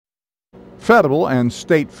Federal and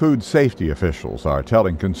state food safety officials are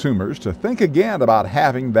telling consumers to think again about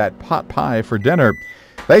having that pot pie for dinner.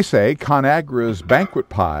 They say ConAgra's Banquet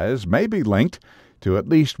pies may be linked to at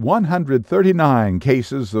least 139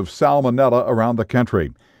 cases of Salmonella around the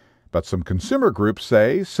country. But some consumer groups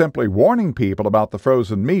say simply warning people about the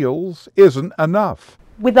frozen meals isn't enough.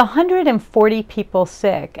 With 140 people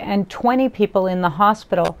sick and 20 people in the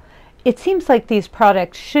hospital, it seems like these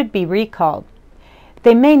products should be recalled.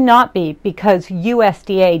 They may not be because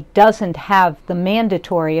USDA doesn't have the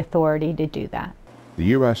mandatory authority to do that. The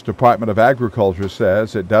U.S. Department of Agriculture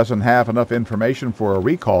says it doesn't have enough information for a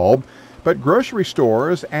recall, but grocery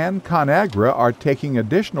stores and ConAgra are taking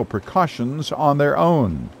additional precautions on their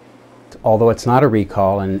own. Although it's not a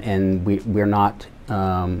recall and we're not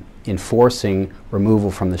enforcing removal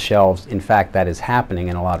from the shelves, in fact that is happening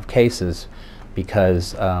in a lot of cases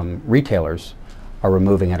because retailers are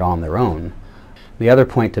removing it on their own. The other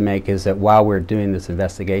point to make is that while we're doing this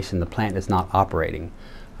investigation, the plant is not operating.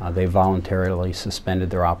 They voluntarily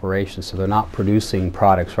suspended their operations, so they're not producing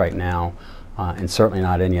products right now, and certainly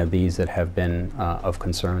not any of these that have been of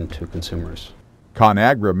concern to consumers.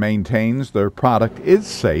 ConAgra maintains their product is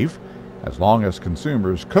safe as long as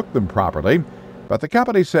consumers cook them properly, but the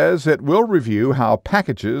company says it will review how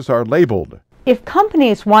packages are labeled. If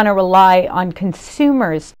companies want to rely on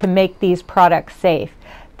consumers to make these products safe,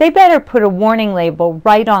 they better put a warning label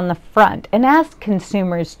right on the front and ask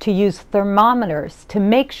consumers to use thermometers to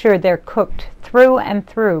make sure they're cooked through and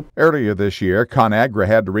through. Earlier this year, ConAgra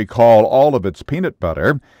had to recall all of its peanut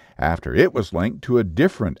butter after it was linked to a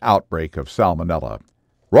different outbreak of Salmonella.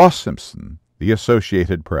 Ross Simpson, The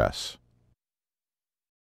Associated Press.